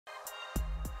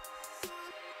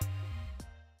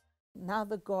Now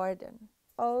the garden.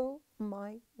 Oh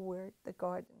my word, the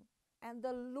garden. And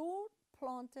the Lord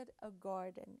planted a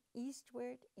garden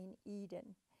eastward in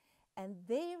Eden, and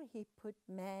there he put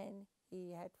man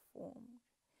he had formed.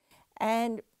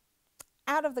 And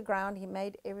out of the ground he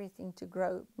made everything to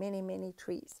grow, many, many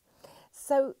trees.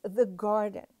 So the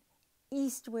garden,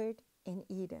 eastward in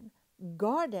Eden.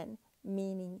 Garden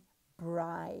meaning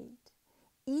bride.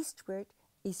 Eastward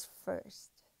is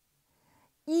first.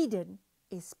 Eden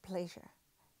is pleasure.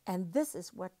 And this is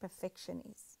what perfection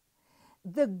is.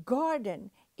 The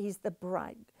garden is the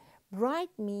bride. Bride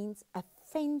means a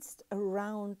fenced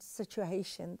around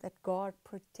situation that God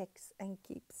protects and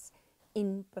keeps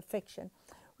in perfection.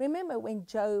 Remember when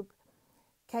Job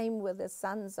came with the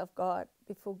sons of God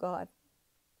before God?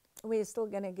 We're still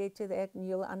going to get to that, and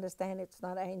you'll understand it's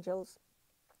not angels.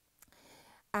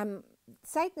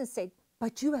 Satan said,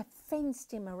 but you have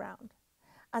fenced him around.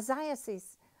 Isaiah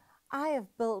says, I have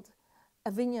built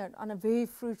a vineyard on a very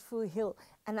fruitful hill,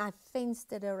 and I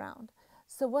fenced it around.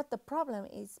 So what the problem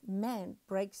is, man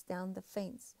breaks down the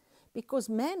fence, because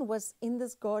man was in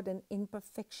this garden in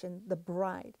perfection, the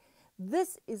bride.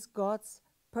 This is God's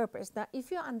purpose. Now,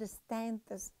 if you understand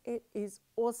this, it is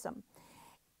awesome.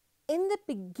 In the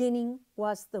beginning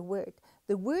was the Word.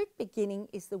 The word beginning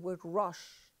is the word Rosh.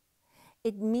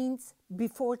 It means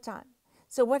before time.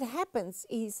 So what happens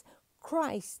is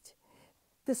Christ,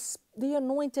 the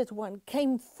anointed one,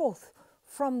 came forth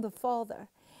from the Father.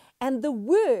 And the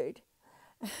Word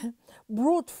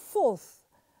brought forth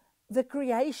the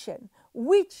creation,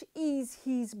 which is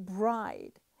his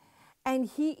bride. And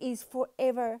he is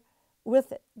forever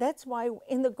with it. That's why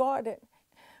in the garden,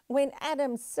 when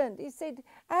Adam sinned, he said,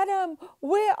 Adam,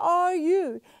 where are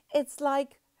you? It's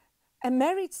like a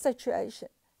marriage situation.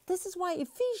 This is why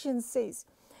Ephesians says,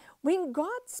 when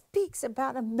God speaks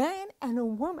about a man and a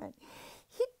woman,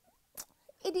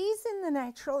 it is in the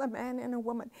natural, a man and a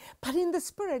woman. But in the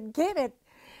spirit, get it?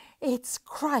 It's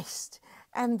Christ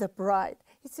and the bride.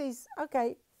 He says,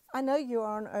 okay, I know you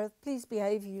are on earth. Please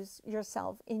behave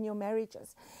yourself in your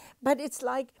marriages. But it's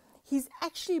like he's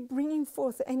actually bringing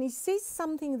forth, and he says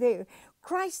something there,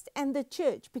 Christ and the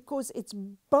church, because it's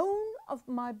bone of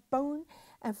my bone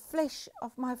and flesh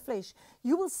of my flesh.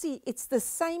 You will see it's the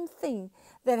same thing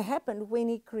that happened when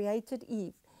he created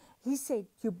Eve. He said,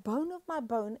 you're bone of my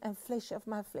bone and flesh of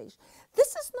my flesh. This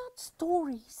is not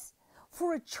stories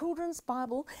for a children's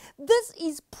Bible. This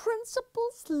is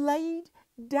principles laid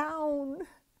down.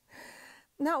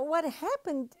 Now, what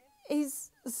happened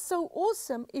is so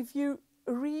awesome if you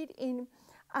read in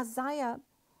Isaiah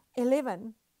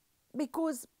 11,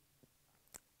 because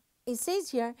it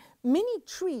says here, many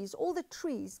trees, all the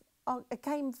trees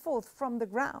came forth from the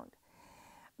ground.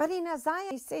 But in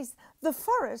Isaiah, it says, the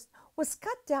forest was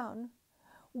cut down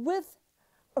with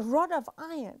a rod of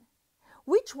iron,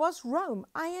 which was Rome.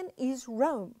 Iron is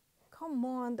Rome. Come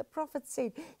on, the prophet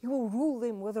said, you will rule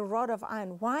them with a rod of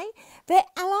iron. Why? They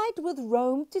allied with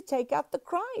Rome to take out the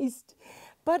Christ.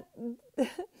 But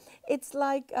it's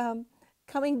like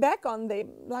coming back on them,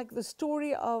 like the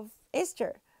story of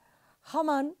Esther.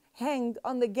 Haman hanged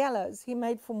on the gallows he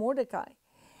made for Mordecai.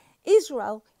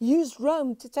 Israel used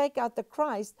Rome to take out the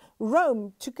Christ.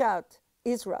 Rome took out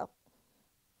Israel.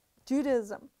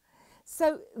 Judaism.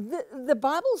 So the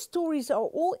Bible stories are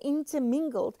all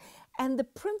intermingled, and the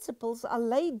principles are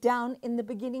laid down in the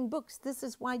beginning books. This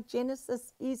is why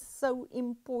Genesis is so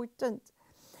important.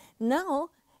 Now,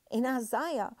 in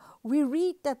Isaiah, we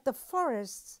read that the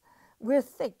forests were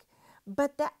thick,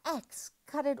 but the axe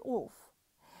cut it off.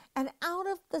 And out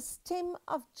of the stem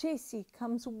of Jesse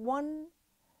comes one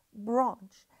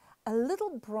branch, a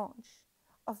little branch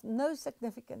of no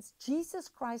significance. Jesus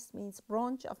Christ means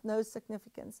branch of no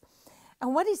significance.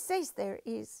 And what he says there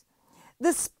is,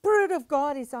 the Spirit of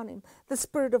God is on him, the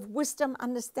Spirit of wisdom,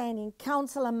 understanding,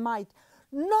 counsel and might,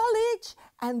 knowledge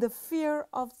and the fear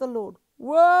of the Lord.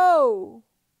 Whoa!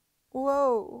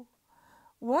 Whoa!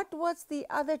 What was the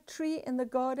other tree in the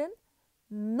garden?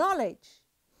 Knowledge.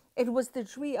 It was the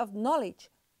tree of knowledge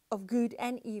of good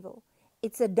and evil.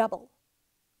 It's a double.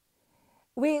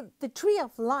 Where the tree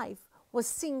of life was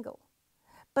single.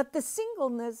 But the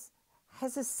singleness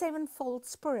has a sevenfold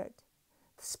spirit.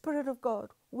 The Spirit of God,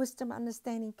 wisdom,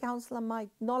 understanding, counsel and might,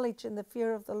 knowledge and the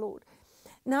fear of the Lord.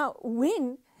 Now,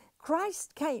 when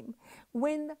Christ came,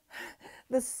 when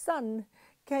the Son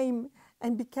came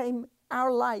and became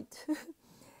our light,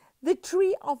 the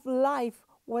tree of life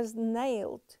was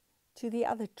nailed to the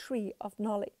other tree of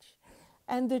knowledge.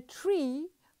 And the tree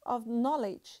of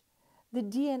knowledge, the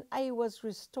DNA was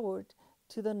restored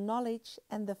to the knowledge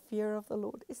and the fear of the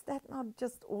Lord. Is that not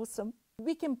just awesome?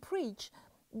 We can preach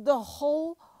the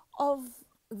whole of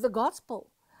the gospel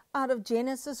out of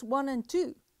Genesis 1 and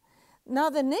 2. Now,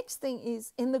 the next thing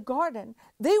is, in the garden,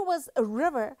 there was a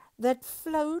river that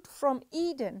flowed from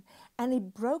Eden, and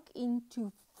it broke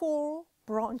into 4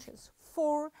 branches,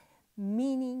 4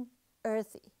 meaning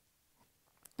earthy.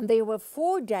 There were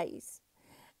 4 days,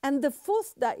 and the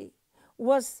 4th day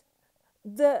was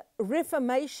the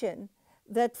reformation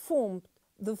that formed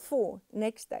the 4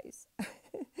 next days.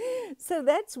 So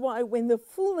that's why when the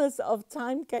fullness of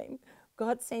time came,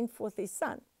 God sent forth his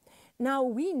Son. Now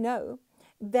we know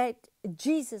that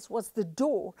Jesus was the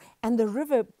door, and the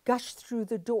river gushed through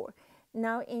the door.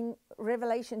 Now in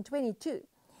Revelation 22,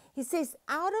 he says,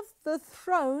 out of the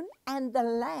throne and the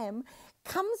Lamb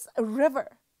comes a river.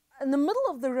 In the middle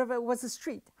of the river was a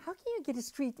street. How can you get a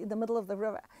street in the middle of the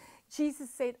river? Jesus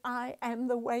said, I am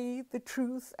the way, the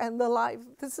truth, and the life.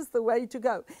 This is the way to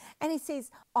go. And he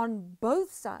says, on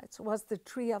both sides was the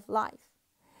tree of life.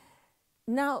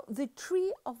 Now, the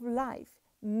tree of life,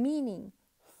 meaning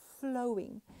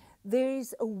flowing. There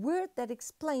is a word that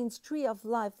explains tree of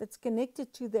life that's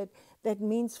connected to that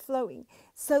means flowing.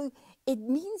 So it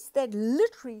means that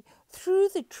literally through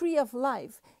the tree of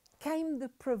life came the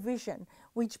provision,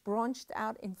 which branched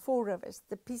out in 4 rivers,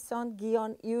 the Pison,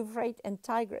 Gihon, Euphrates, and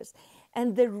Tigris.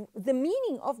 And the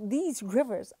meaning of these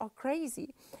rivers are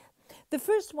crazy. The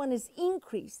first one is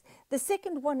increase. The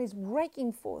second one is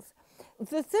breaking forth.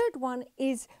 The third one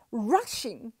is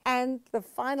rushing. And the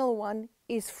final one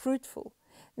is fruitful.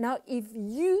 Now, if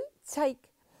you take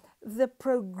the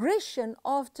progression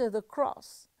after the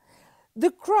cross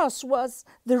was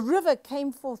the river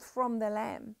came forth from the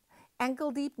Lamb.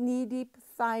 Ankle deep, knee deep,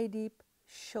 thigh deep,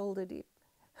 shoulder deep.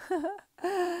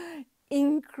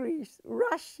 Increase,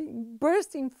 rushing,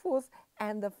 bursting forth,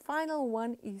 and the final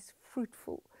one is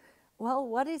fruitful. Well,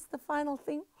 what is the final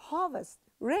thing? Harvest,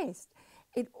 rest.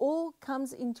 It all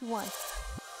comes into one.